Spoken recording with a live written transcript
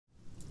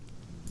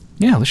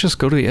Yeah, let's just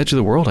go to the edge of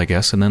the world, I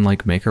guess, and then,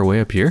 like, make our way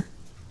up here.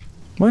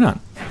 Why not?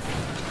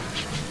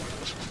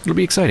 It'll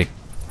be exciting.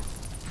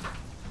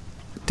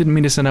 Didn't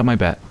mean to send out my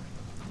bat.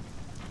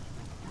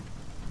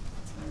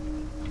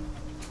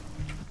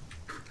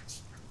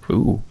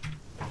 Ooh.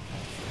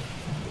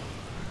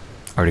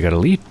 Already got a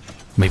lead.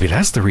 Maybe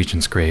that's the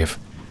Regent's grave.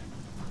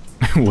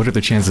 What are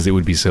the chances it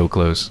would be so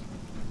close?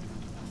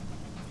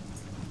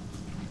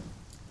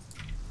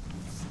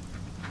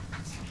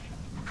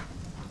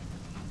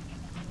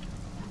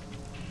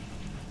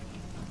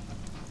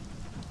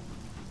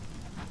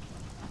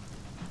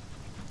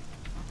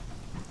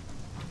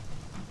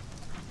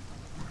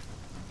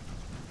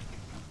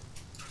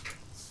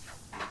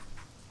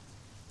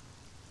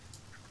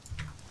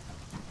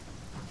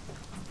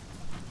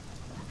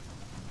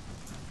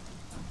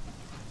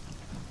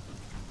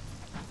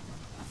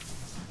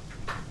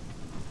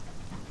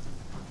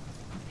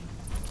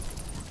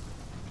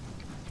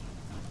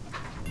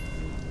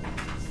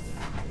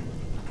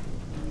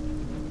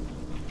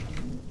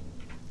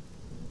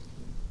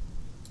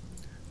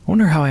 I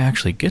wonder how I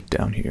actually get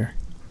down here.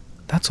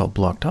 That's all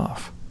blocked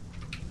off.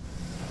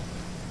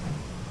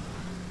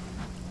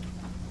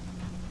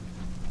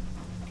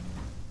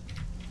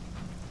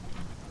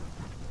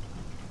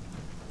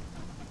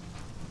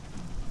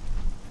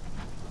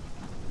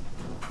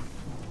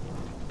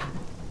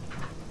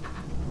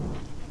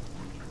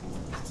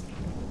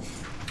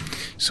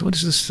 So what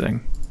is this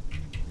thing?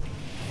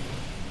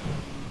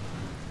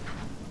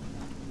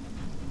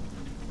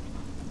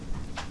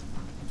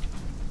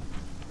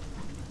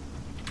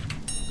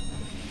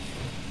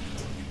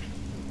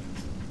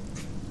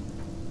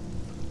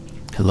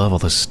 I love all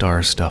the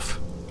star stuff.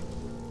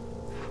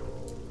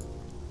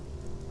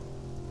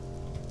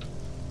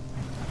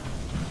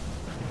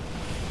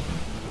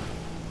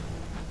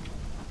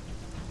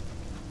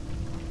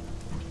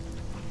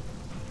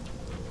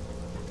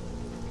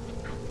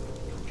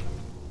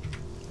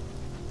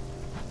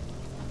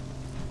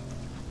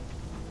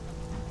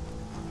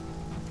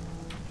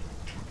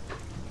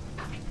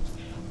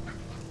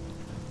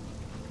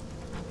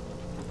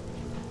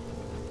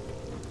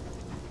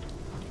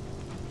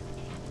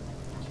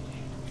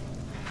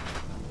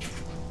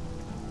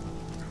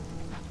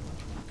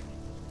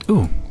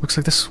 Ooh, looks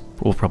like this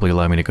will probably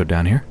allow me to go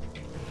down here.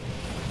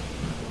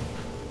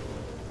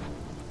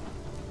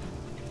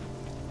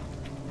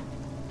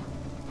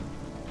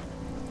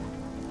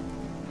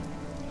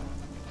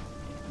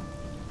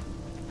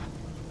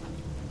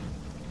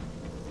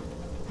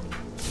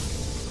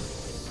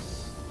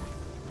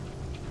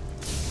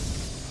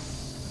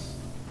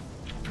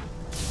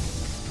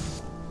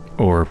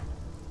 Or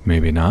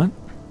maybe not.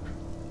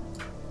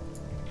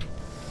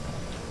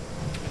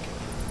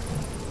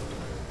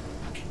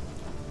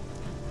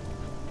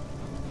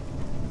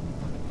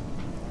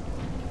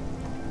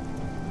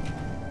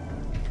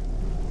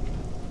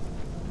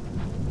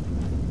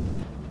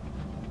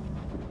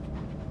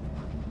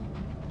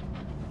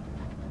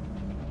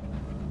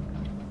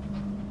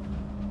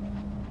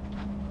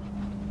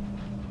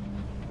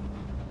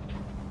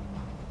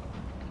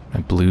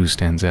 That blue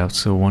stands out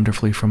so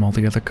wonderfully from all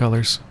the other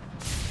colors.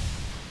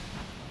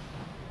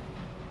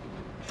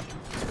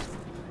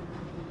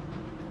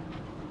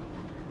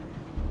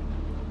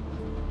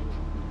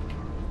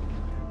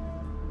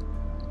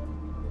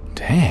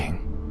 Dang.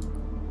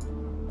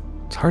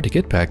 It's hard to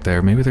get back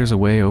there. Maybe there's a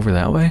way over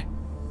that way?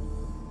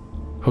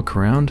 Hook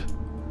around?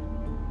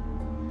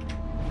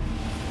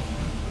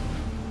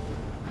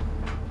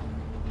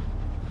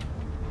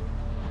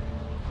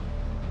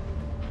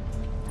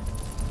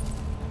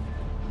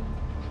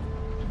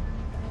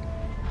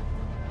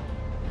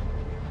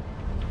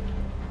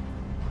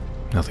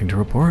 Nothing to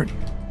report.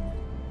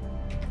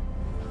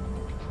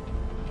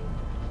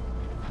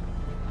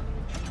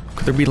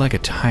 Could there be like a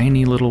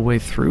tiny little way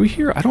through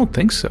here? I don't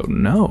think so,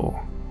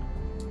 no.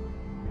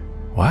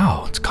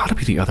 Wow, it's gotta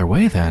be the other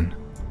way then.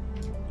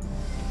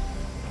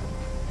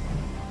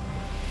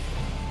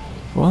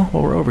 Well,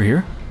 while we're over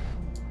here,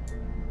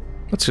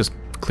 let's just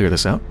clear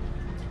this out.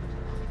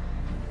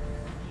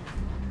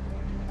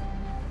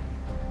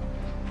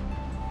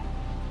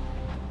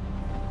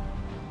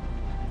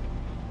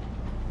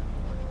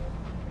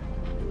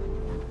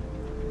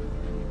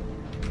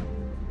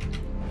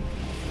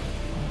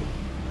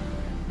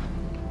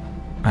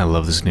 I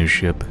love this new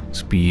ship.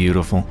 It's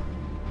beautiful.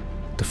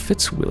 The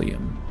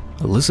Fitzwilliam.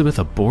 Elizabeth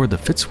aboard the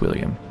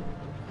Fitzwilliam.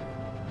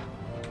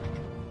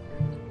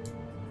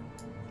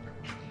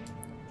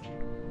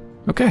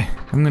 Okay,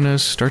 I'm gonna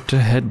start to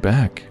head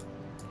back.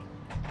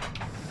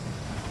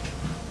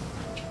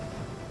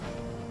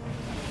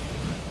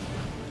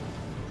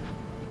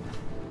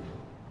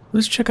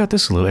 Let's check out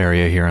this little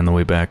area here on the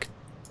way back.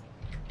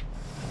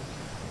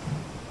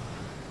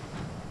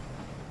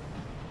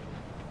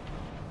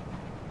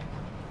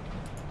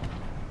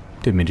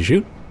 Didn't mean to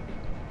shoot.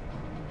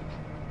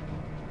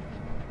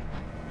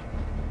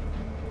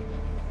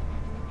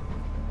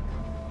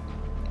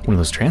 One of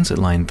those transit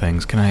line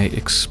things. Can I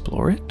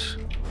explore it?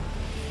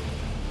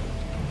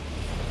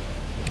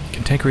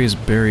 Can tankery is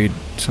buried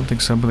something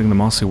the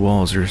mossy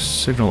walls. Your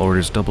signal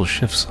orders double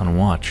shifts on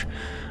watch.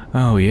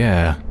 Oh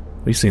yeah,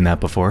 we've seen that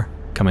before.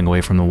 Coming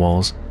away from the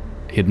walls.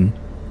 Hidden.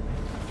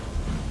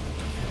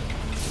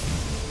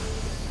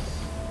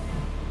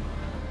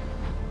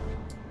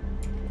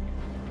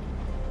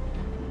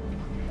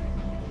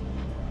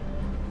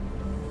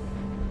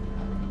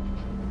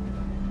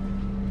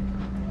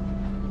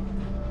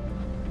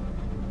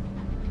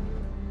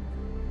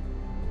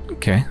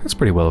 Okay, that's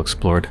pretty well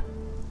explored.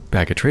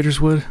 Back at Trader's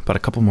Wood, bought a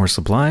couple more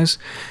supplies,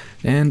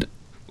 and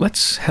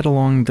let's head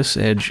along this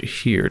edge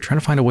here, trying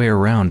to find a way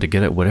around to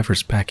get at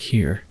whatever's back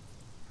here.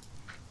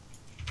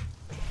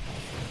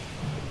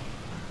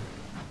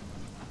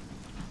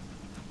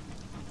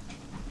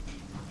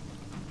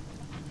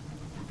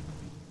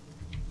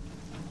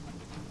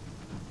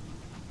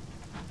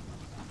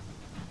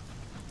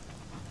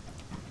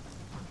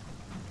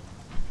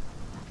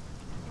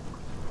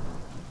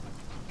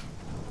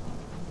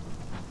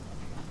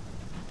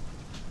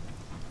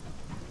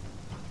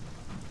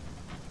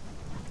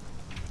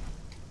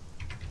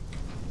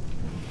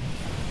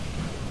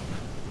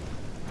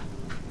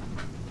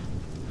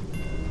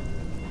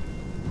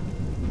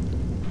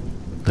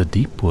 The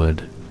deep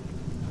wood.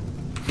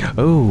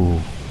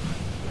 Oh.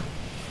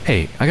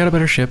 Hey, I got a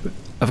better ship.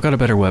 I've got a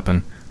better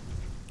weapon.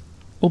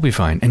 We'll be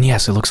fine. And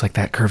yes, it looks like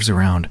that curves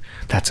around.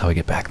 That's how I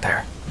get back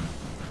there.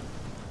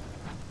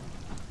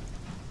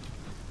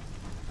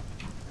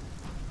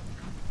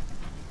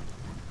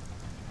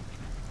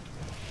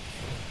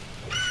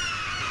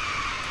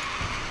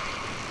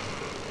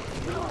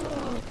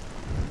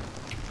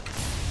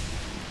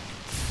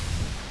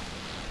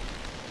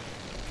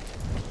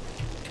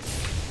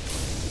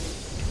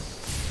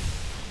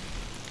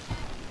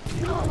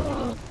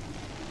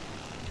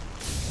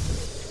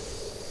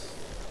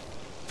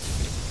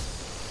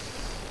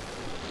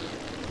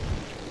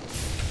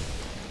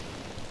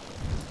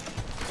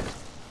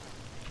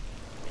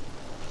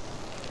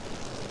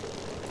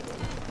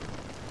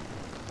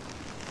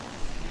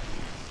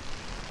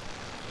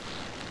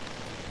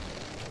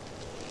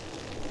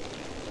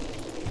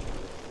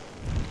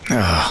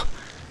 Ugh.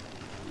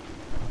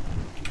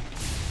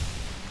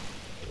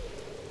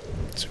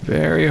 It's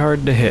very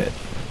hard to hit.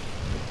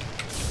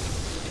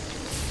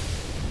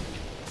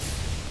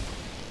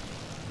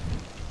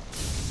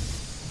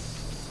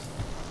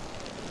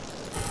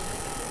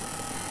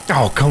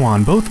 Oh, come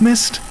on, both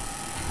missed?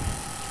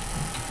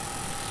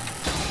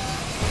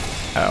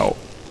 Ow.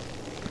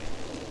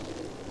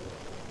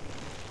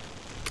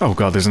 Oh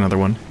god, there's another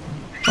one.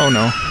 Oh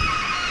no.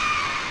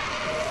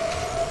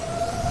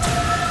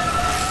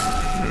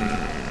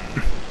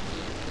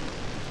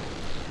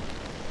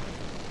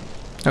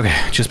 Okay,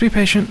 just be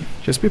patient.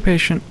 Just be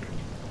patient.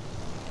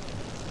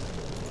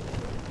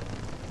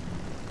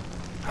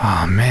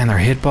 Oh man, their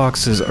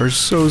hitboxes are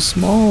so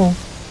small.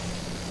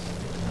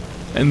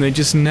 And they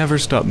just never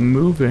stop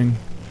moving.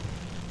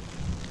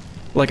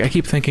 Like, I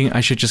keep thinking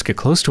I should just get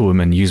close to them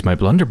and use my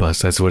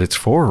blunderbuss. That's what it's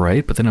for,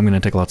 right? But then I'm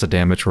gonna take lots of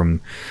damage from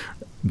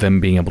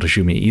them being able to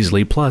shoot me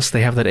easily. Plus,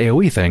 they have that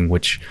AoE thing,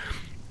 which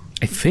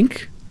I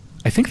think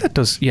that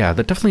does, yeah,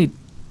 that definitely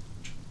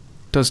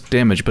does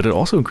damage, but it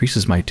also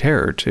increases my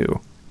terror, too.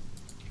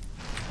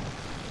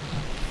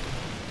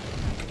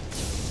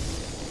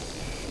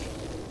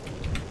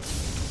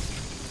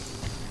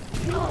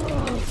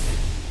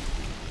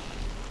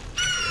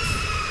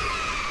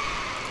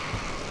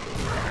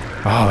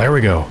 Oh, there we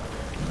go.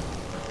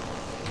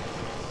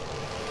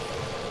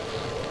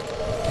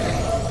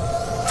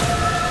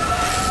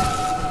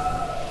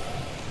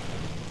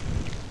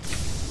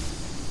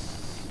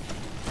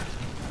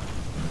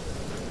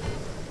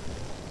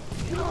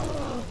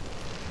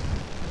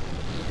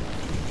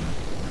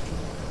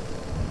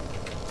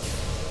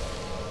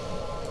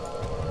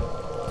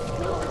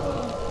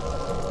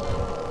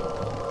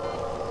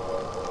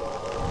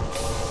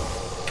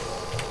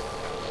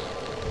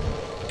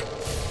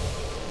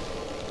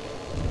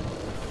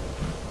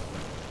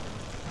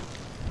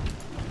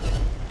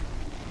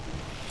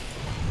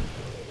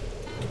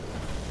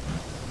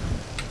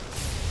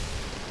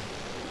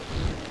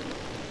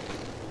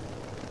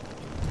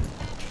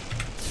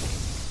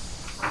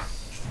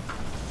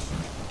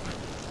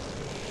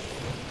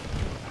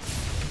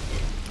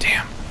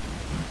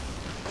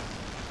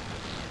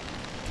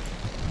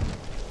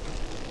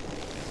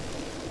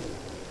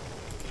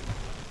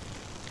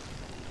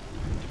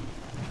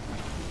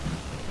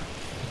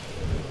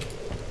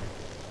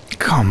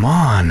 Come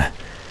on.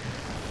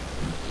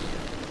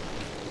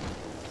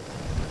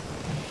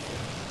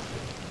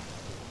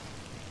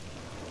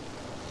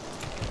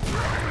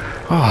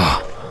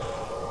 Oh.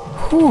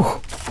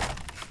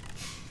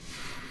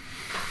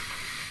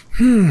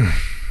 Whew.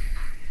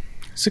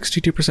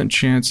 62%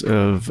 chance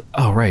of...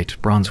 Oh, right.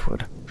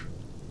 Bronzewood.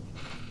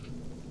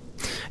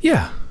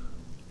 Yeah.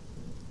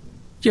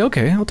 Yeah,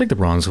 okay. I'll take the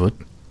bronzewood.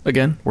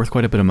 Again, worth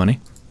quite a bit of money.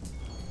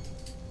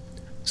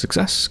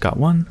 Success. Got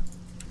one.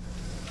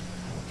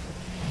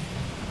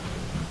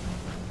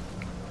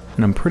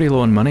 And I'm pretty low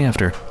on money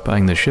after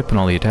buying the ship and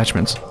all the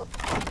attachments.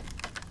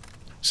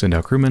 Send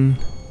out crewmen.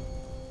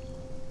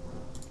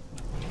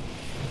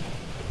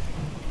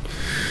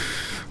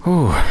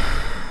 Oh,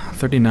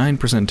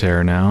 39%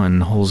 terror now,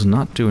 and hull's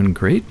not doing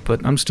great,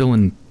 but I'm still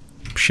in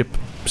shipping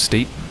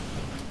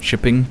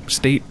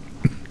state.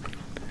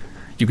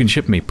 You can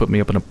ship me, put me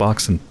up in a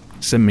box, and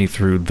send me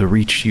through the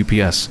Reach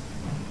UPS.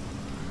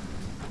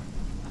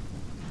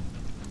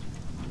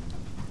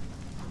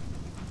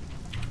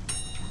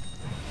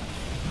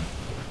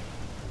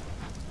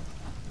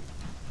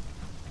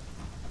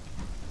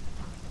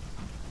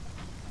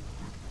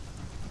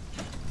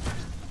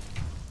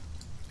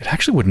 It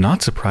actually would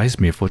not surprise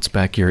me if what's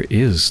back here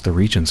is the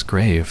Regent's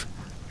grave.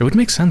 It would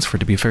make sense for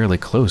it to be fairly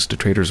close to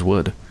Trader's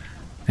Wood,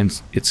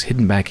 and it's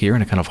hidden back here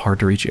in a kind of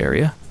hard-to-reach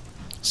area.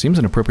 Seems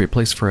an appropriate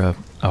place for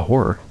a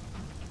horror.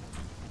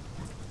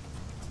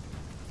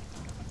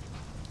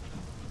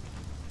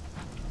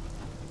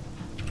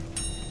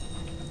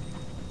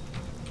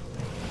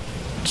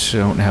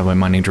 Don't have my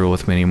mining drill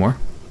with me anymore.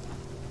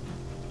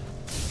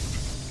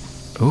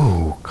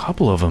 Ooh,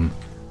 couple of them.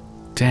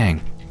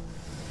 Dang.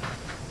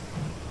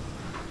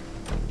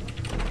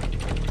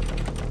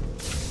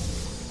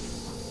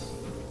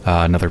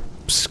 Another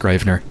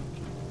Scrivener.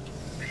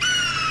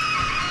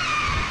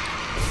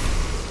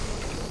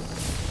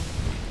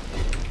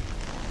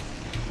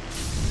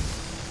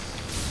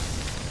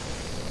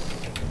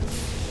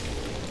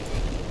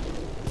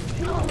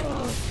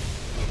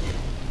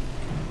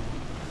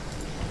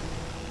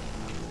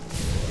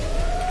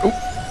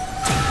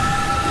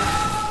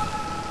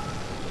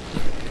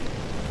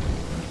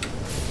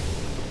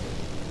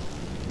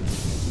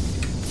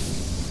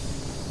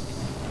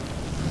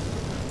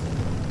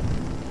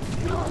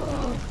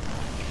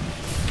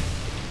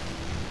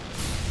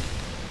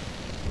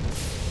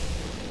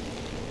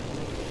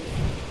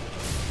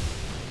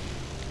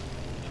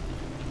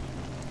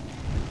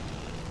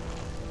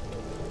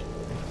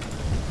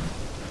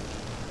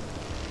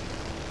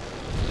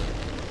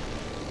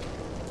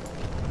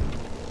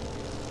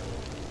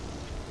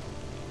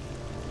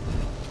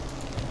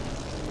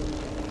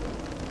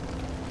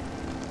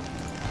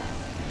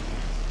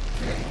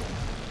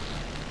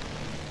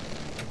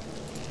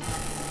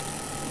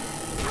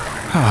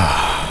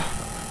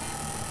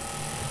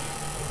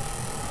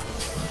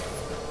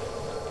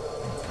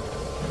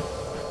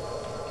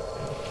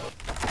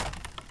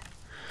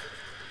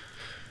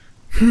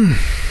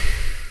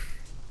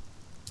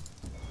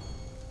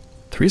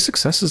 Three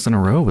successes in a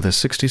row with a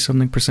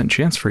 60-something%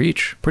 chance for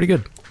each. Pretty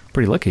good.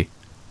 Pretty lucky.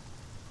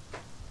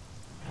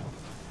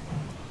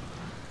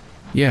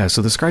 Yeah,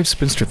 so the Scribe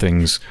Spinster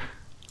things...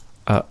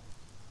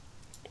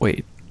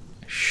 Wait.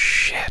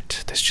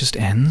 Shit. This just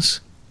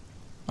ends?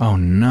 Oh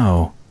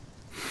no.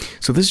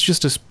 So this is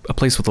just a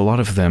place with a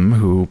lot of them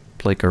who,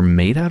 like, are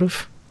made out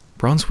of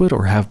bronzewood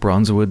or have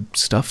bronzewood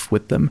stuff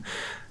with them.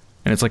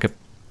 And it's like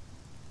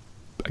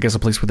I guess a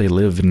place where they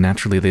live, and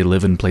naturally they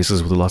live in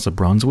places with lots of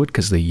bronzewood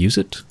because they use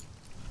it.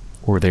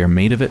 Or they are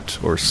made of it,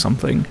 or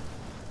something.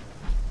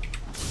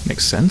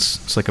 Makes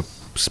sense. It's like a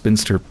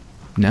spinster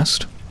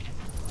nest.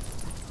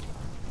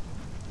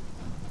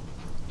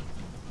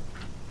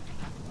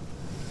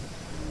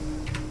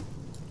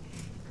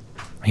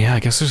 Yeah, I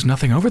guess there's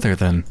nothing over there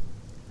then.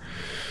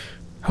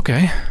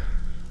 Okay.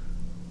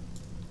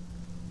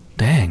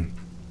 Dang.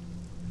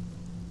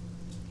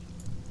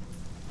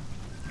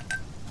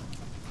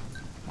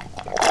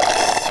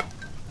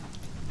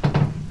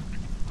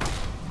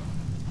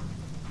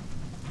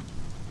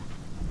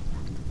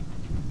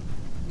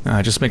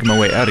 Just making my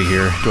way out of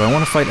here. Do I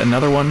want to fight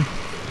another one?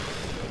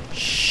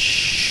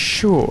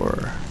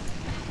 Sure.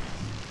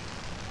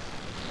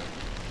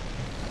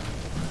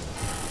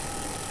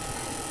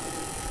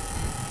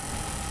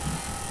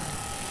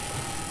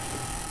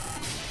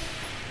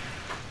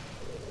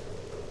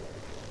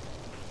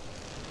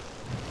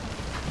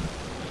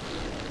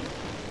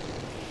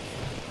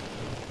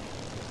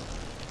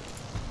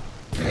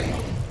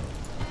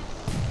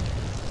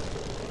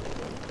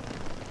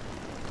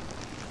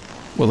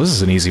 Well, this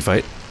is an easy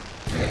fight.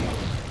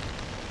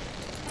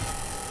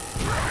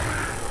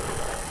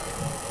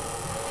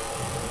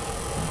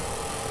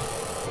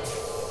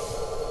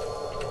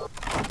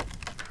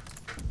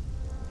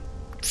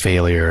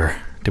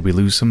 Failure. Did we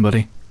lose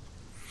somebody?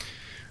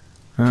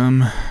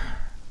 No,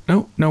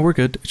 we're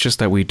good. It's just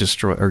that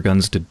our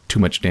guns did too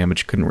much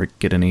damage, couldn't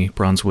get any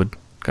bronzewood.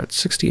 Got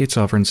 68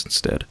 sovereigns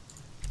instead.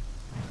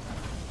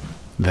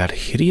 That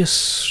hideous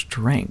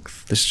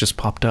strength. This just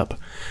popped up.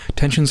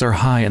 Tensions are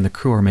high and the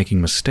crew are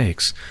making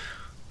mistakes.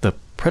 The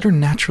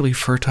preternaturally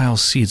fertile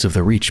seeds of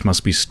the Reach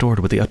must be stored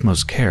with the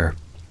utmost care.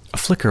 A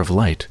flicker of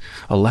light,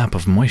 a lap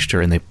of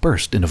moisture, and they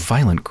burst into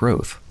violent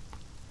growth.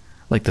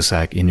 Like the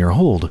sack in your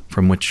hold,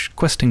 from which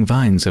questing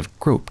vines have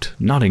groped,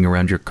 knotting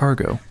around your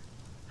cargo.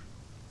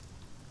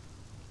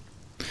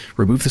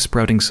 Remove the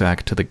sprouting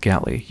sack to the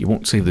galley. You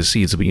won't save the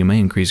seeds, but you may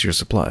increase your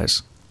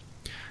supplies.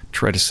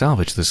 Try to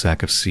salvage the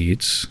sack of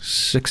seeds,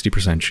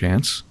 60%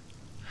 chance.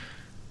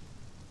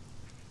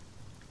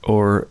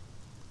 Or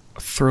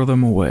throw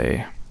them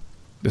away.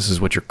 This is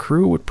what your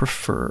crew would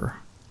prefer.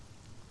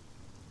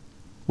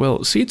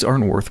 Well, seeds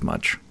aren't worth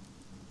much.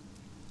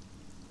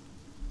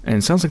 And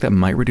it sounds like that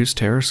might reduce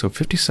terror, so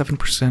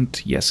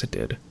 57%, yes it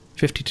did.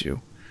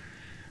 52.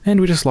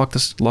 And we just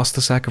lost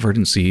the sack of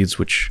ardent seeds,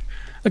 which,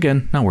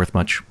 again, not worth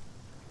much.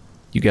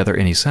 You gather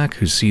any sack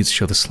whose seeds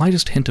show the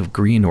slightest hint of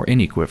green or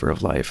any quiver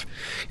of life,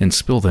 and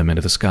spill them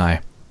into the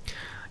sky.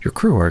 Your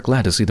crew are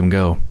glad to see them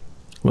go.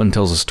 One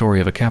tells a story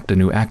of a captain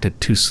who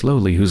acted too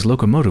slowly, whose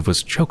locomotive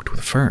was choked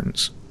with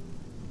ferns.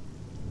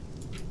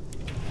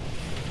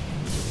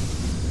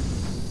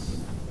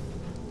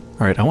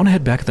 Alright, I want to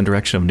head back in the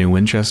direction of New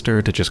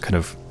Winchester to just kind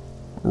of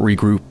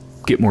regroup,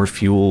 get more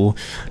fuel,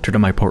 turn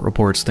on my port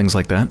reports, things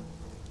like that.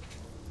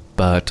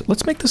 But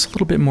let's make this a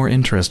little bit more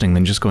interesting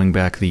than just going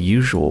back the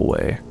usual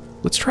way.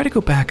 Let's try to go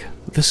back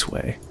this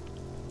way.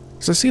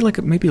 So I see like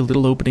maybe a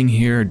little opening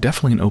here,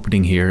 definitely an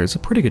opening here. There's a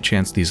pretty good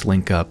chance these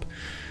link up.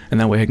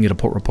 And that way I can get a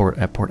port report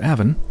at Port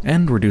Avon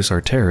and reduce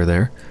our terror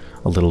there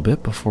a little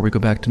bit before we go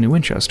back to New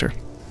Winchester.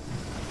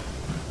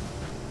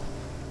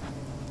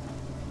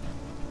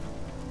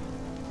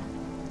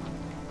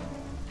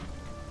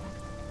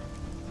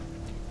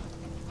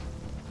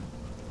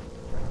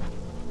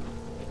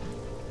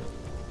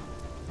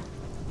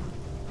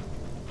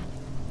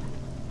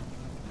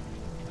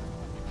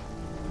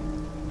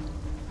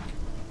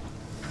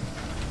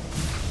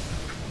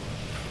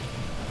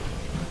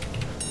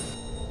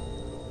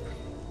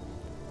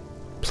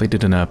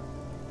 Plated in a...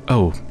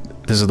 Oh,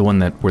 this is the one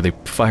where they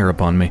fire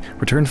upon me.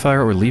 Return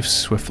fire or leave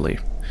swiftly.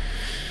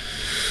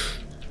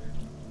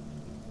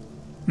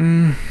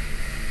 Return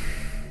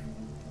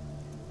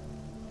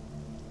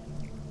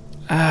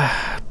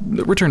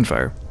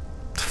fire.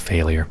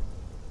 Failure.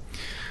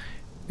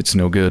 It's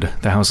no good.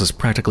 The house is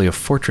practically a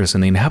fortress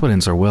and the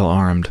inhabitants are well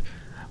armed.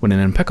 When an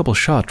impeccable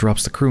shot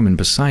drops the crewman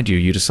beside you,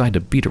 you decide to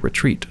beat a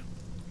retreat.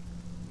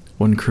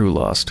 One crew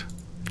lost.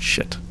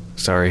 Shit.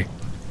 Sorry.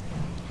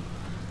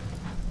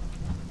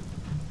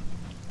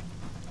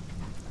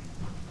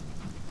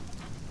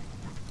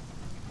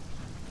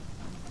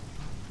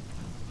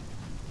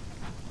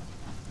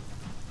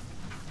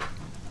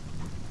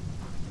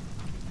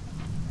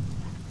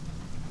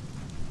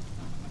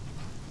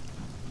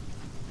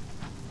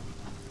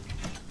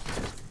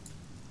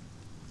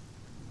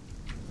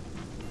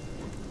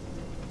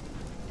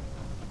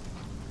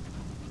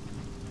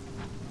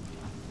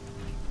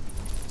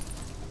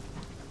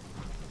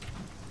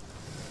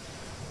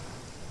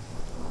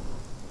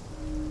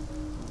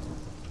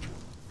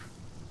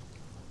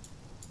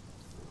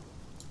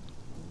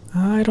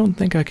 I don't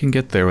think I can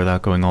get there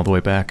without going all the way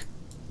back.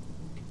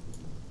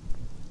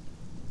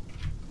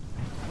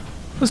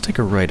 Let's take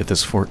a right at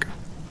this fork.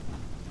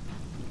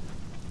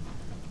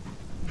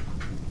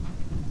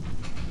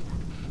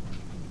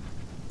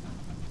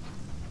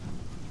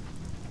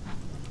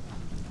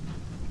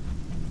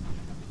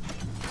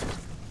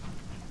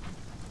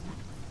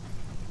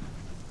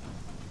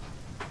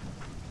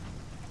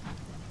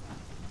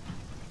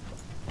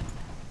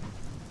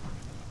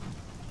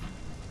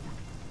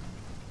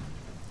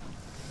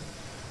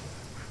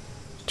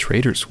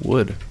 Trader's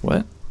Wood?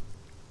 What?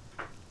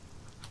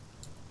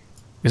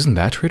 Isn't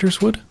that Trader's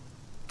Wood?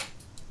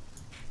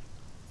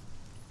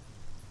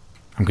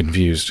 I'm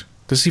confused.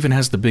 This even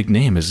has the big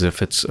name as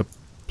if it's a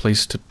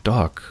place to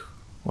dock.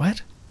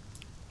 What?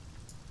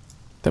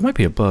 That might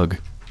be a bug.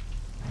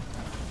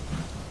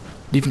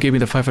 It even gave me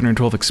the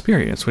 512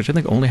 experience, which I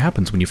think only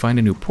happens when you find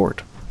a new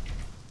port.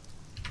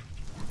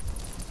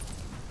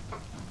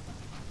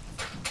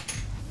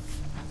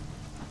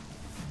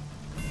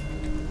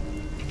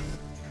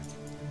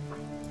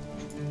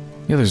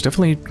 Yeah, there's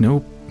definitely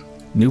no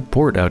new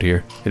port out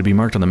here. It'd be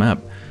marked on the map.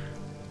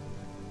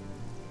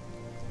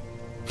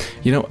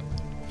 You know,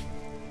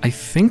 I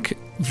think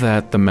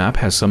that the map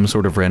has some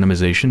sort of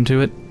randomization to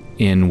it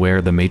in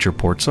where the major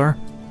ports are.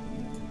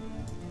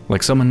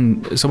 Like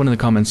someone in the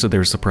comments said they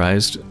were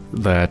surprised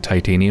that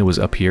Titania was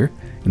up here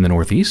in the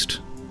northeast.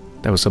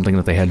 That was something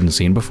that they hadn't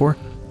seen before.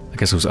 I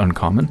guess it was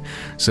uncommon.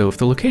 So if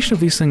the location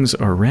of these things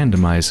are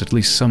randomized, at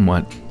least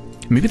somewhat,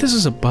 maybe this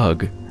is a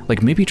bug.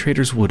 Like, maybe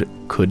Trader's Wood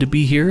could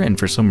be here, and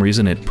for some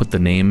reason it put the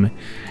name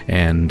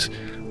and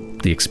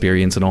the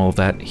experience and all of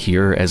that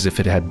here as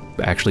if it had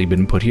actually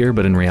been put here,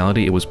 but in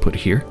reality it was put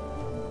here.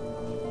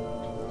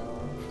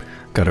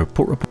 Got a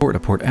port report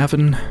at Port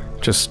Avon.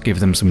 Just gave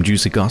them some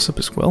juicy gossip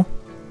as well.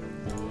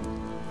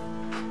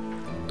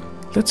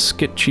 Let's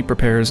get cheap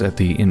repairs at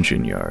the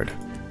engine yard.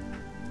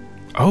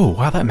 Oh,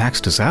 wow, that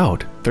maxed us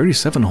out.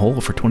 37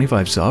 hull for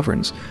 25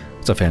 sovereigns.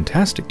 It's a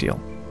fantastic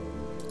deal.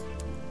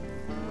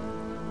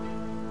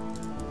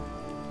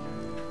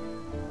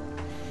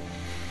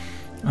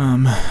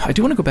 I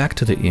do want to go back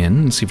to the inn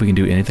and see if we can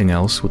do anything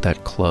else with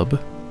that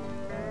club.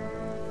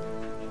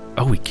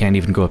 Oh, we can't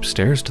even go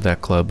upstairs to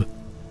that club.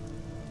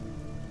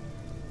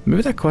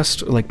 Maybe that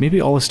quest, like, maybe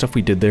all the stuff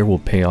we did there will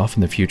pay off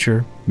in the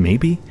future.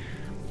 Maybe?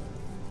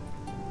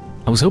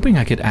 I was hoping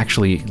I could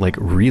actually, like,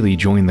 really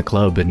join the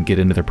club and get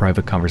into their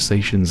private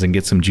conversations and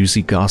get some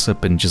juicy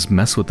gossip and just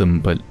mess with them,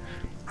 but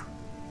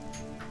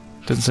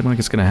doesn't seem like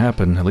it's gonna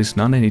happen, at least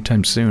not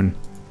anytime soon.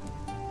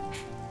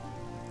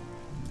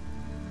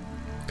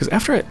 Because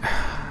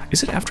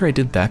is it after I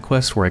did that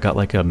quest where I got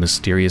like a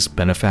mysterious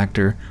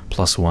benefactor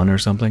 +1 or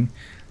something?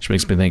 Which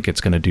makes me think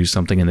it's going to do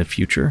something in the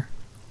future.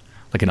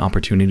 Like an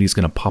opportunity is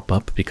going to pop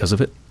up because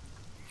of it.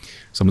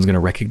 Someone's going to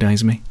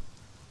recognize me.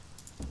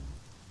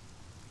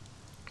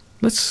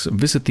 Let's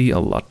visit the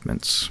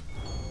allotments.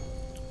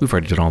 We've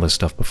already done all this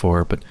stuff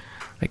before, but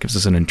that gives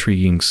us an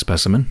intriguing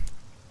specimen.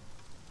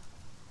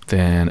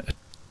 Then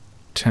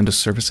attend a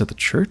service at the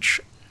church.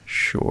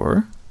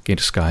 Sure. Gain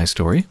a sky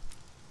story.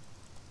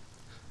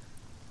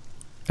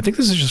 I think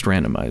this is just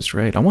randomized,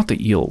 right? I want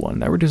the eel one.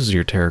 That reduces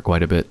your terror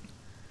quite a bit.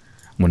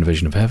 One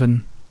vision of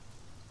heaven.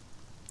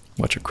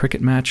 Watch a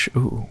cricket match.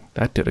 Ooh,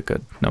 that did a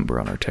good number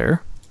on our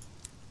terror.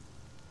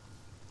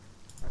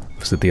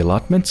 Visit the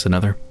allotments.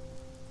 Another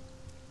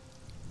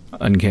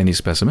uncanny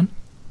specimen.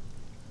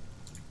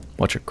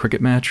 Watch a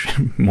cricket match.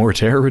 More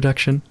terror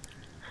reduction.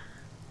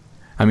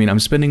 I mean, I'm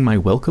spending my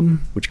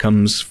welcome, which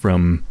comes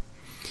from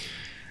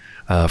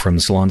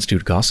Salon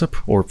Stewed Gossip,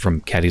 or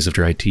from Caddies of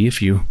Dry Tea,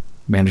 if you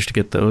manage to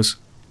get those.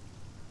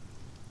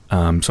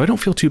 So I don't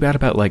feel too bad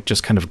about, like,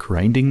 just kind of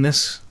grinding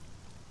this,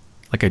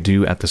 like I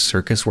do at the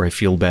circus, where I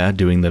feel bad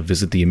doing the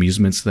visit the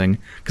amusements thing,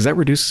 because that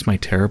reduces my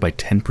terror by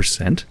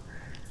 10%.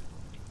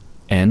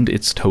 And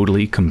it's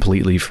totally,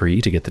 completely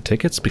free to get the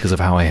tickets because of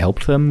how I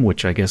helped them,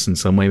 which I guess in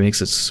some way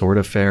makes it sort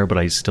of fair, but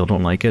I still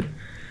don't like it.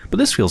 But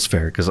this feels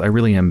fair, because I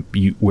really am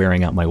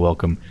wearing out my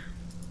welcome.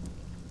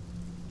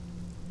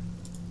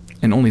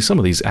 And only some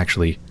of these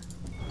actually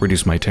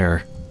reduce my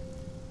terror.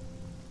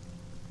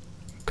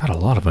 Got a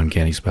lot of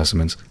uncanny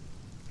specimens.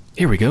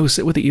 Here we go,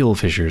 sit with the eel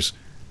fishers.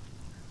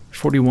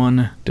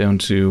 41 down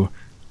to...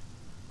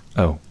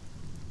 oh,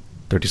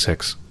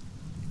 36.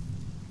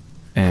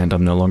 And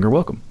I'm no longer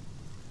welcome.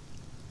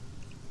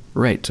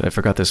 Right, I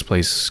forgot this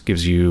place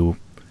gives you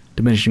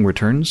diminishing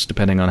returns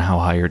depending on how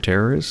high your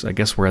terror is. I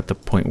guess we're at the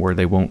point where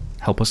they won't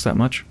help us that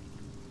much.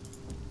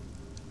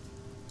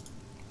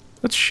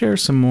 Let's share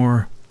some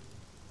more...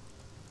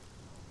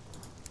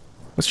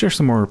 let's share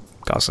some more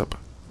gossip.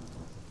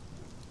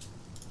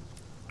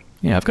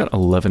 Yeah, I've got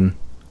 11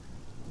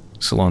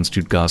 Salon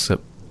Stewed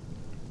Gossip.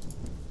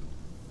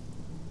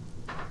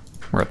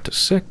 We're up to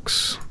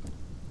 6.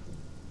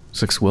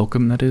 6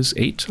 welcome, that is.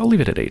 8. I'll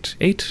leave it at 8.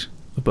 8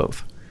 of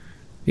both.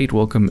 8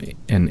 welcome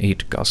and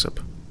 8 gossip.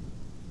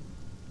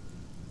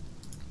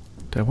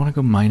 Do I want to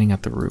go mining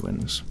at the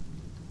ruins?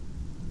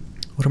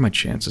 What are my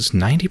chances?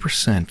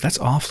 90%. That's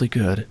awfully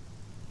good.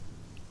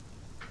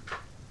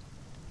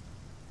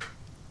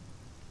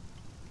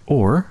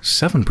 Or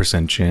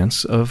 7%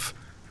 chance of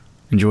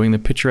enjoying the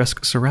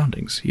picturesque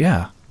surroundings.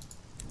 Yeah.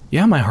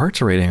 Yeah, my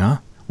heart's rating, huh?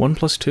 1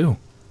 plus 2.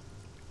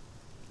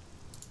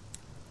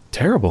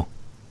 Terrible.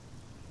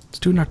 Let's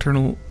do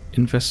nocturnal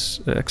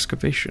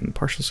excavation.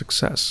 Partial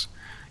success.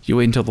 You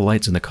wait until the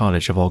lights in the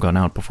cottage have all gone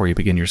out before you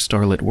begin your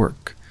starlit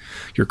work.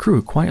 Your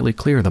crew quietly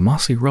clear the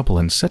mossy rubble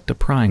and set to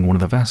prying one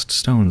of the vast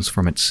stones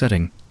from its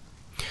setting.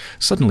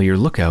 Suddenly your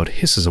lookout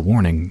hisses a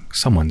warning.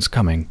 Someone's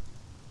coming.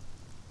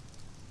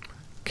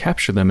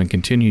 Capture them and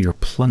continue your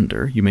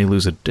plunder. You may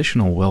lose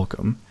additional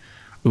welcome.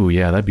 Ooh,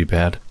 yeah, that'd be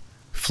bad.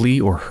 Flee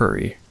or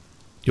hurry.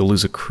 You'll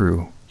lose a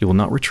crew. You will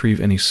not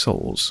retrieve any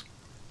souls.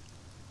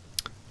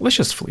 Let's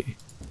just flee.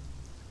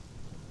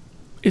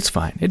 It's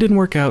fine. It didn't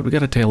work out. We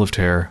got a tale of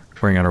terror.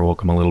 Wearing out our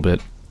welcome a little bit.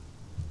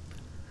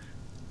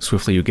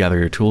 Swiftly you gather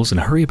your tools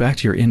and hurry back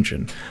to your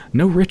engine.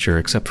 No richer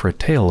except for a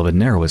tale of a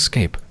narrow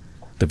escape.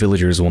 The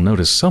villagers will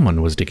notice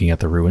someone was digging at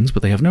the ruins,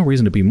 but they have no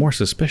reason to be more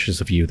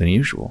suspicious of you than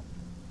usual.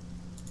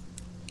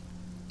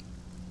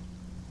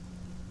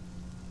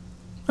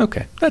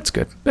 Okay, that's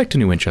good. Back to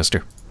New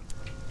Winchester.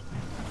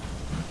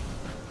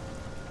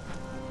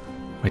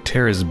 My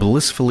terror is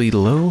blissfully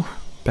low.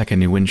 Back in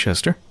New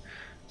Winchester.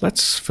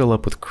 Let's fill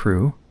up with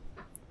crew.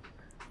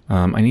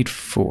 I need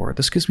 4.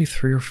 This gives me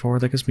 3 or 4.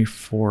 That gives me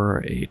 4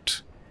 or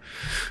 8.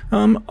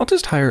 I'll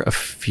just hire a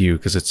few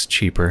because it's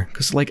cheaper.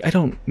 Because, like, I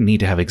don't need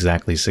to have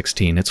exactly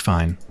 16. It's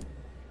fine.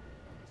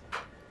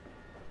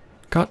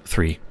 Got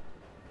 3.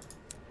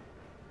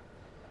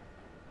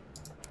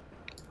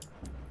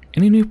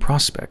 Any new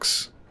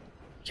prospects?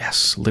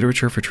 Yes,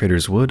 literature for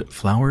Trader's Wood,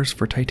 flowers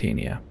for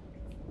Titania.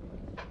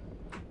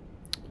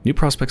 New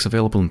prospects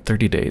available in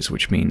 30 days,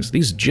 which means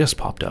these just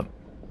popped up.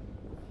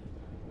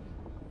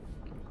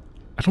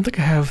 I don't think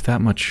I have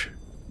that much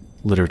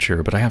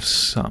literature, but I have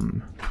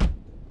some.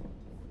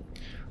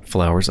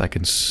 Flowers I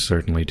can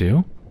certainly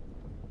do.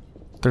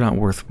 They're not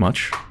worth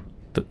much,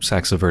 the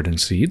sacks of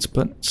verdant seeds,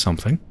 but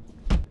something.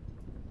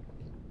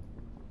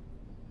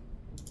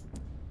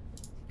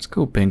 Let's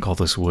go bank all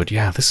this wood.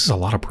 Yeah, this is a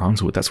lot of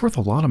bronze wood. That's worth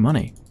a lot of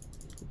money.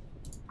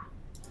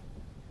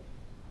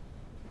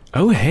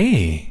 Oh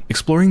hey!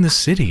 Exploring the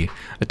city.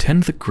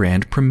 Attend the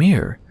grand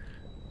premiere.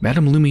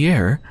 Madame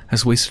Lumière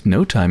has wasted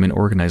no time in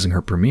organizing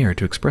her premiere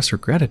to express her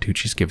gratitude.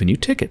 She's given you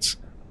tickets.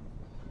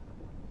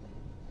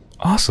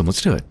 Awesome,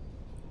 let's do it.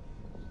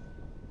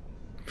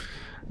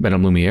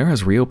 Madame Lumière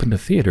has reopened a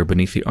theater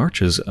beneath the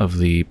arches of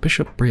the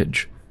Bishop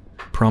Bridge.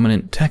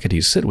 Prominent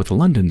Tacketies sit with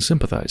London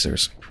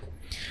sympathizers.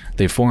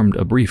 They formed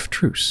a brief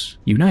truce,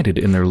 united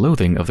in their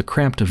loathing of the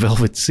cramped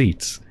velvet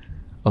seats.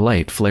 A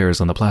light flares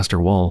on the plaster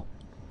wall.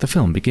 The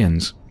film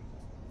begins.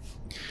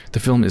 The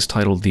film is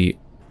titled The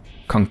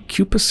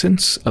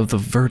Concupiscence of the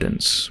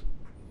Verdants.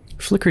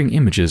 Flickering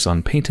images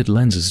on painted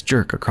lenses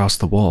jerk across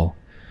the wall.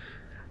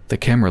 The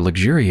camera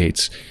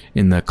luxuriates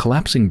in the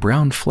collapsing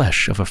brown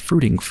flesh of a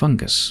fruiting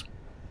fungus.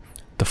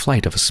 The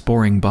flight of a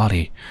sporing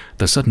body,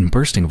 the sudden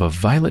bursting of a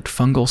violet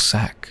fungal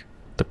sac,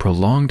 the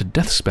prolonged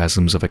death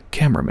spasms of a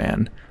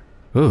cameraman.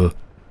 Ugh.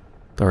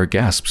 There are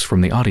gasps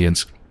from the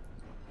audience.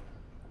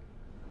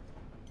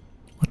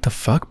 What the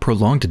fuck?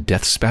 Prolonged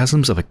death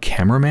spasms of a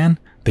cameraman?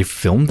 They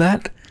filmed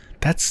that?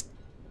 That's...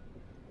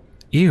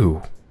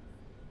 Ew.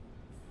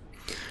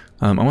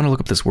 I want to look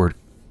up this word.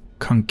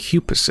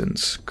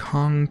 Concupiscence.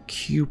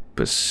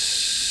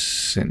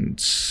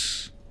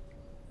 Concupiscence.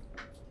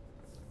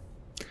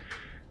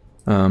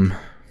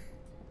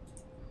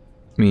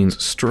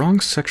 Means strong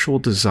sexual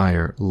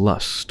desire,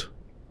 lust.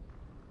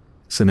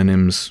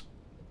 Synonyms: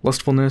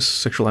 lustfulness,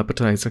 sexual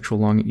appetite, sexual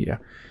longing. Yeah.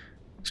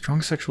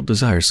 Strong sexual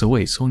desire. So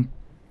wait, so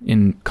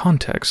in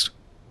context,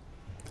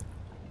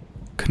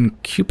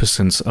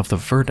 concupiscence of the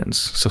verdants.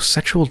 So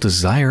sexual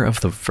desire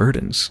of the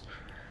verdants.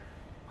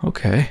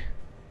 Okay.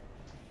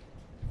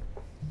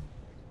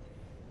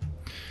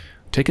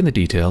 Take in the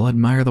detail,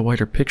 admire the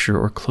wider picture,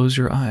 or close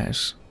your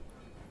eyes.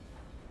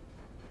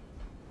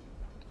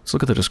 Let's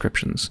look at the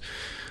descriptions.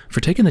 For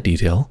taking the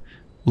detail,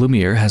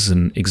 Lumière has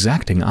an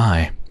exacting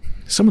eye.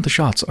 Some of the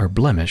shots are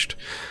blemished,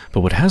 but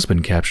what has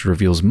been captured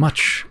reveals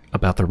much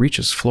about the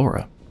Reach's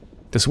flora.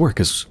 This work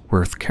is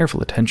worth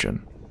careful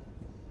attention.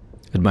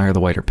 Admire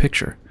the wider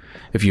picture.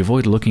 If you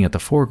avoid looking at the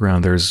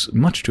foreground, there's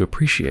much to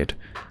appreciate.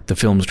 The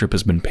film strip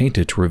has been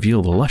painted to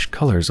reveal the lush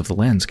colors of the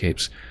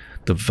landscapes,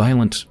 the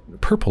violent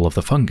purple of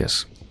the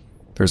fungus.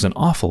 There's an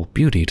awful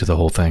beauty to the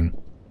whole thing.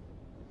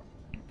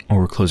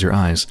 Or close your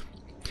eyes.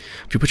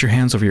 If you put your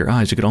hands over your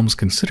eyes, you could almost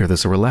consider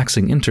this a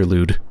relaxing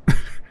interlude.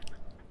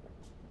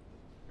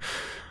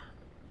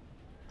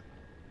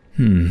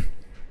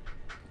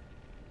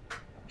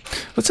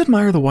 Let's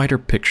admire the wider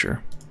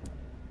picture.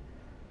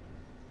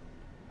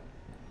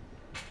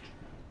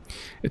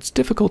 It's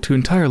difficult to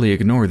entirely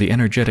ignore the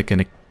energetic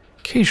and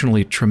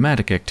occasionally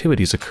traumatic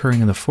activities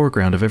occurring in the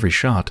foreground of every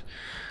shot,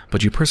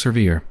 but you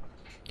persevere.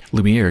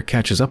 Lumière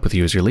catches up with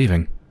you as you're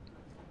leaving.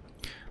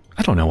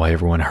 I don't know why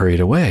everyone hurried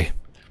away.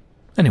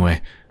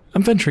 Anyway,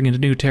 I'm venturing into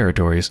new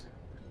territories.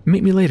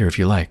 Meet me later if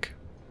you like.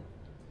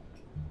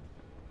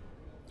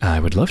 I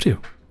would love to.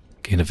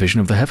 Gain a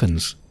vision of the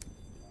heavens.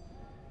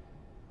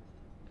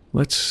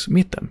 Let's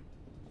meet them.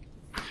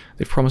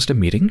 They've promised a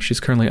meeting.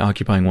 She's currently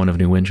occupying one of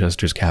New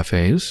Winchester's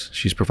cafes.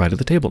 She's provided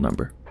the table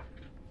number.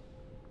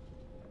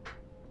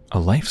 A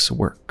life's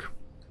work.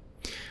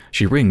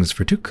 She rings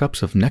for 2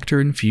 cups of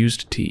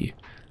nectar-infused tea.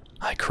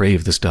 I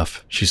crave the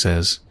stuff, she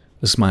says,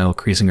 a smile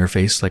creasing her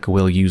face like a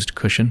well-used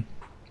cushion.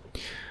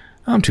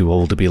 I'm too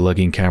old to be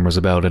lugging cameras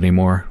about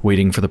anymore,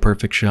 waiting for the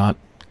perfect shot.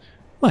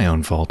 My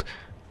own fault.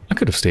 I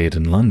could have stayed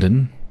in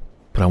London,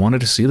 but I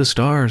wanted to see the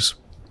stars.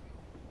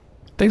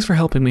 Thanks for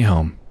helping me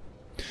home.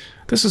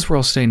 This is where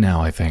I'll stay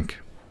now, I think.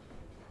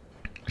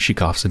 She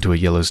coughs into a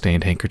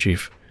yellow-stained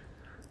handkerchief.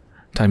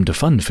 Time to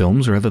fund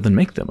films rather than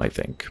make them, I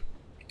think.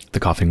 The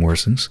coughing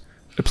worsens.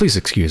 Please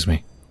excuse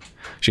me.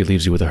 She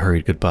leaves you with a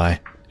hurried goodbye,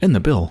 and the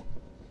bill.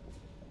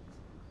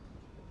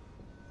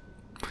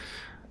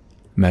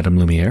 Madame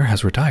Lumière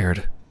has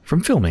retired.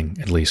 From filming,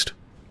 at least.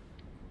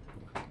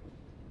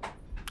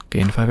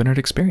 Gained 500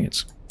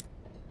 experience.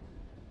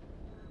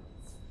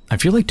 I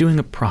feel like doing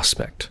a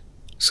prospect.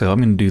 So I'm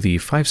going to do the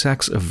 5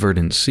 sacks of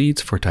verdant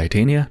seeds for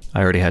Titania.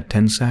 I already had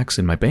 10 sacks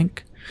in my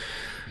bank.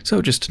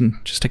 So just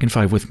taking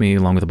 5 with me,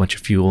 along with a bunch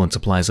of fuel and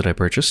supplies that I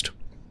purchased.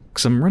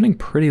 Because I'm running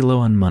pretty low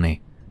on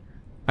money.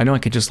 I know I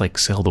could just like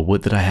sell the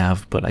wood that I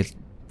have, but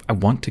I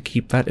want to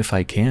keep that if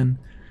I can.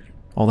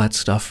 All that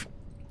stuff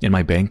in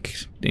my bank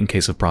in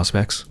case of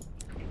prospects.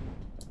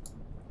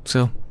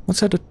 So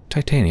let's head to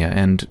Titania,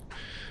 and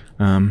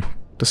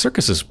the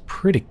circus is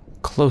pretty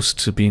close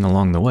to being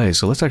along the way,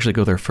 so let's actually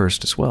go there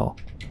first as well.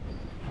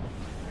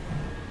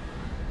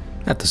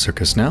 At the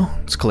circus now,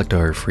 let's collect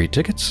our free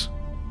tickets.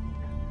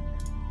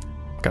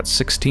 Got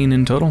 16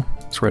 in total.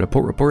 Let's write a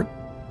port report.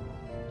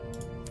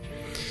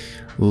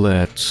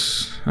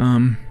 Let's,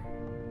 yeah,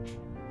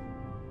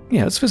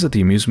 let's visit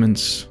the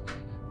amusements.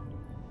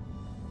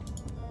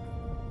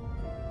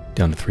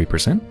 Down to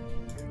 3%.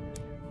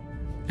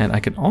 And I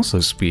can also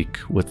speak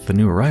with the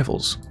new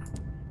arrivals,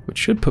 which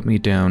should put me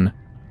down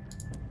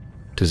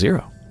to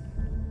 0.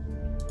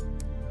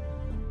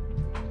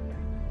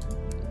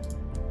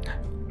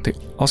 They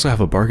also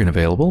have a bargain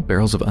available,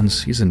 barrels of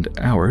unseasoned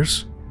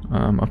hours.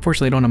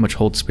 Unfortunately, I don't have much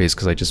hold space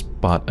because I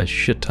just bought a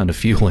shit ton of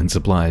fuel and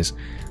supplies,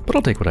 but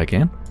I'll take what I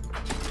can.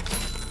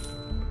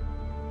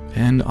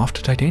 And off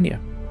to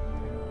Titania.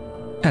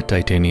 At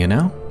Titania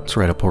now, let's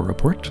write a port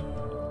report.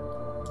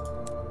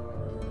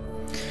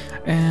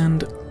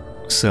 And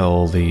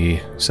sell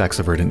the sacks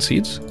of verdant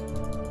seeds.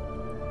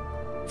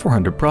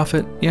 400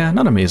 profit. Yeah,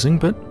 not amazing,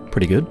 but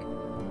pretty good.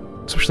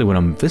 Especially when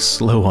I'm this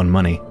low on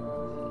money.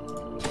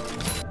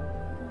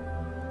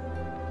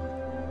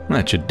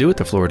 That should do it,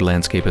 the florid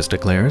landscapist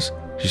declares.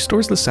 She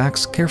stores the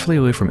sacks carefully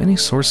away from any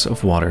source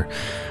of water,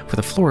 for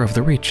the flora of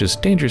the reach is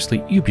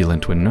dangerously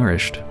ebullient when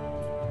nourished.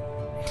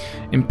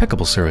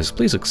 Impeccable service.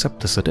 Please accept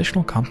this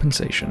additional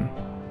compensation.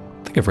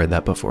 I think I've read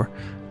that before.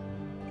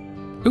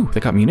 Ooh, they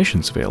got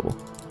munitions available.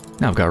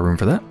 Now I've got room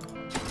for that.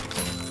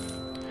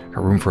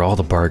 Got room for all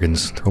the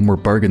bargains. Throw more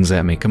bargains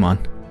at me, come on.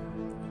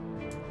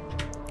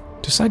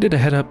 Decided to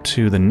head up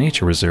to the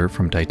nature reserve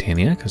from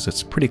Titania, because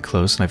it's pretty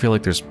close, and I feel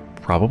like there's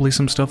probably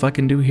some stuff I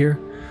can do here,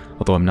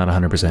 although I'm not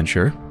 100%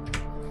 sure.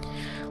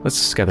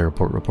 Let's gather a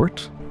port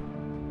report.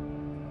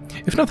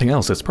 If nothing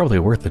else, it's probably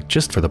worth it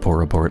just for the port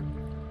report.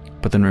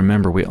 But then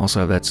remember, we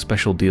also have that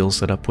special deal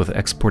set up with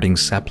exporting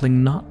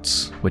sapling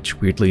knots, which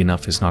weirdly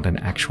enough is not an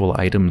actual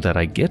item that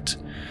I get,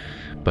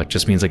 but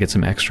just means I get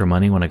some extra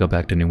money when I go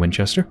back to New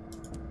Winchester.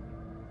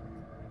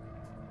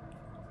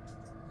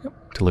 Yep,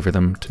 deliver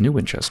them to New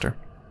Winchester.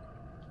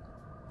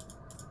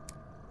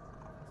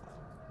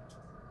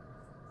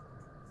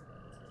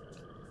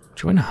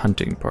 Join a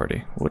hunting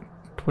party.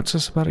 What's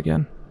this about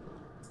again?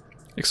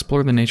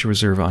 Explore the nature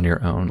reserve on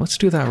your own. Let's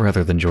do that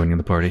rather than joining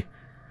the party.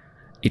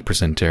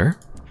 8% terror.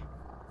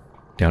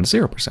 Down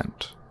to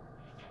 0%.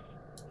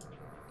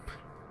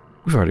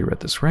 We've already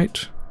read this,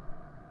 right?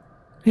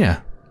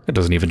 Yeah, it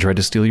doesn't even try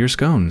to steal your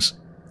scones.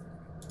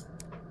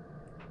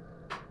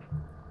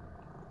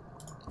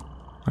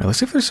 Alright, let's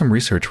see if there's some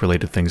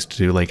research-related things to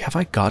do. Like, have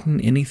I gotten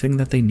anything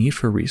that they need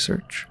for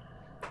research?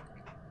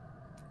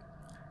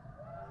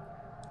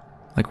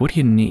 Like, what do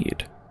you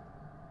need?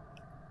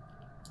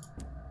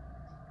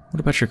 What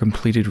about your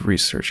completed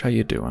research? How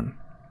you doing?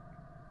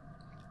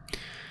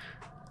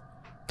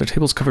 The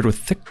table's covered with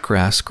thick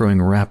grass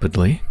growing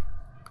rapidly.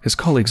 His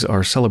colleagues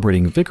are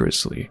celebrating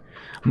vigorously,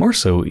 more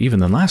so even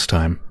than last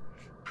time.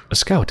 A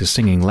scout is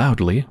singing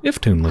loudly, if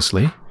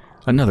tunelessly.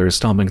 Another is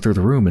stomping through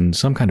the room in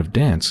some kind of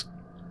dance.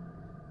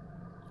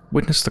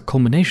 Witness the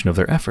culmination of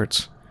their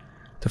efforts.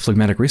 The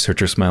phlegmatic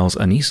researcher smiles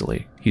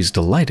uneasily. He's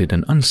delighted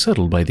and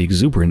unsettled by the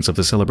exuberance of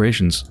the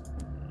celebrations.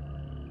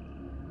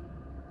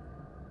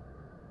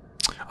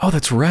 Oh,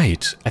 that's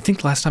right. I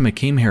think last time I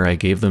came here I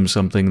gave them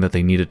something that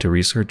they needed to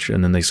research,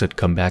 and then they said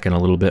come back in a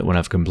little bit when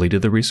I've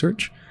completed the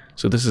research.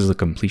 So this is the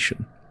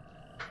completion.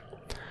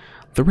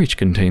 The reach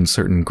contains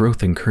certain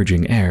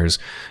growth-encouraging airs,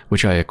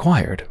 which I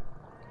acquired.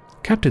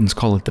 Captains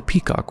call it the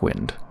peacock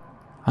wind.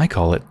 I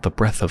call it the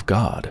breath of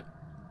God.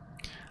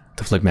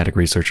 The phlegmatic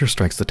researcher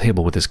strikes the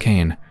table with his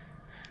cane.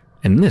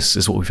 And this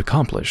is what we've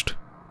accomplished.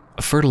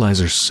 A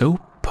fertilizer so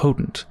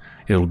potent,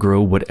 it'll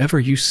grow whatever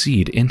you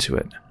seed into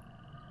it.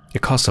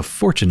 It costs a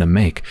fortune to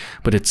make,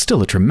 but it's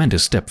still a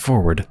tremendous step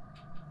forward.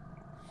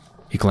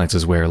 He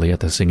glances warily at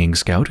the singing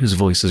scout, whose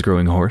voice is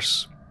growing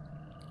hoarse.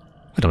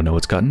 I don't know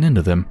what's gotten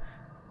into them,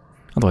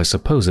 although I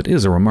suppose it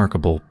is a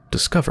remarkable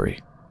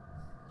discovery.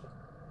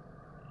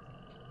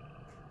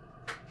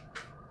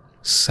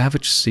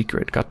 Savage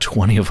secret, got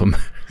 20 of them.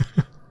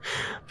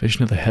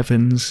 Vision of the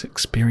heavens,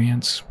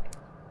 experience.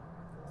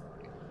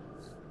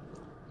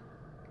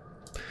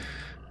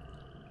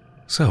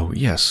 So,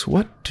 yes,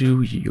 what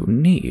do you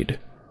need?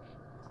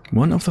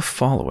 One of the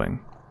following.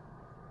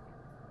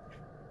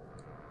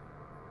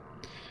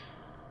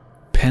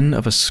 Pen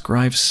of a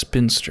scribe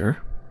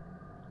spinster.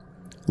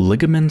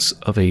 Ligaments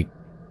of a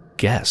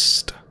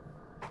guest.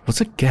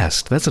 What's a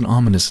guest? That's an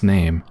ominous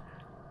name.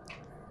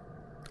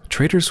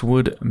 Trader's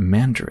Wood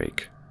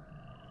Mandrake.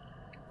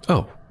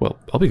 Oh, well,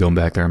 I'll be going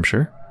back there, I'm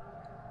sure.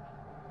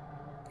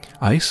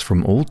 Ice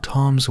from Old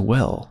Tom's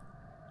Well.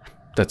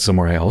 That's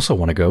somewhere I also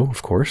want to go,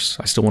 of course.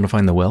 I still want to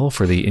find the well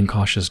for the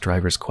incautious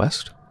driver's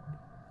quest.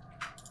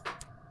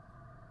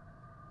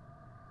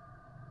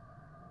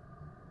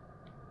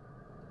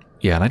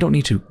 Yeah, and I don't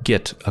need to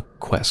get a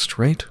quest,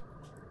 right?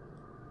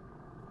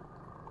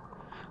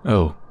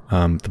 Oh,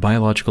 the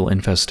biological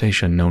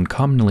infestation known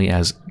commonly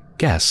as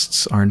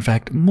guests are in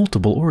fact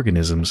multiple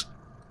organisms.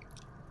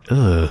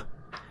 Ugh,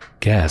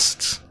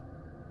 guests.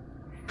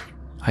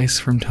 Ice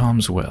from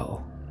Tom's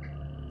Well.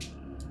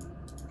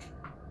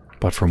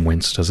 But from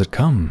whence does it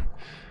come?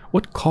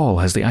 What call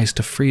has the ice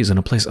to freeze in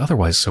a place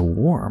otherwise so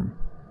warm?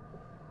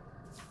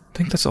 I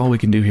think that's all we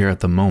can do here at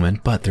the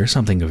moment, but there's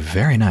something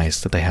very nice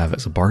that they have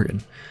as a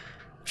bargain.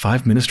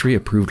 5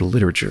 ministry-approved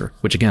literature,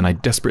 which again I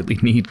desperately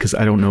need because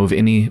I don't know of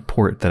any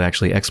port that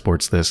actually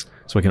exports this,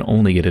 so I can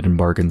only get it in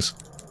bargains.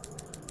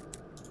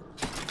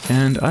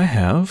 And I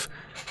have,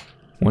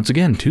 once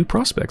again, 2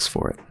 prospects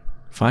for it.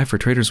 5 for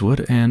Trader's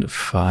Wood and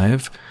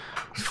 5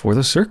 for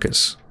the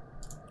circus.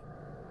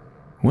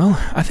 Well,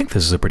 I think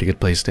this is a pretty good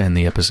place to end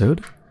the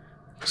episode.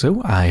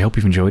 So I hope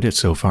you've enjoyed it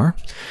so far.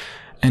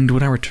 And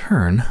when I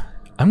return,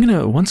 I'm going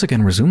to once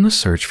again resume the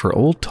search for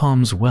Old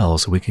Tom's Well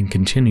so we can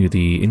continue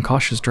the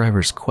incautious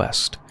driver's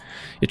quest.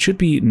 It should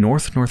be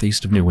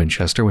northeast of New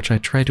Winchester, which I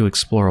tried to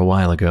explore a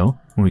while ago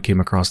when we came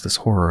across this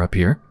horror up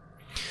here.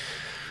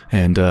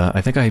 And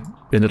I think I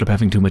ended up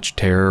having too much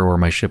terror, or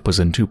my ship was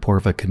in too poor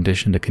of a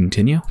condition to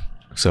continue.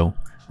 So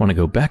I want to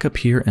go back up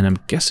here, and I'm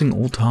guessing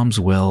Old Tom's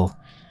Well,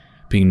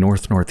 being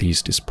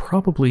northeast, is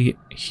probably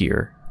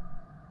here.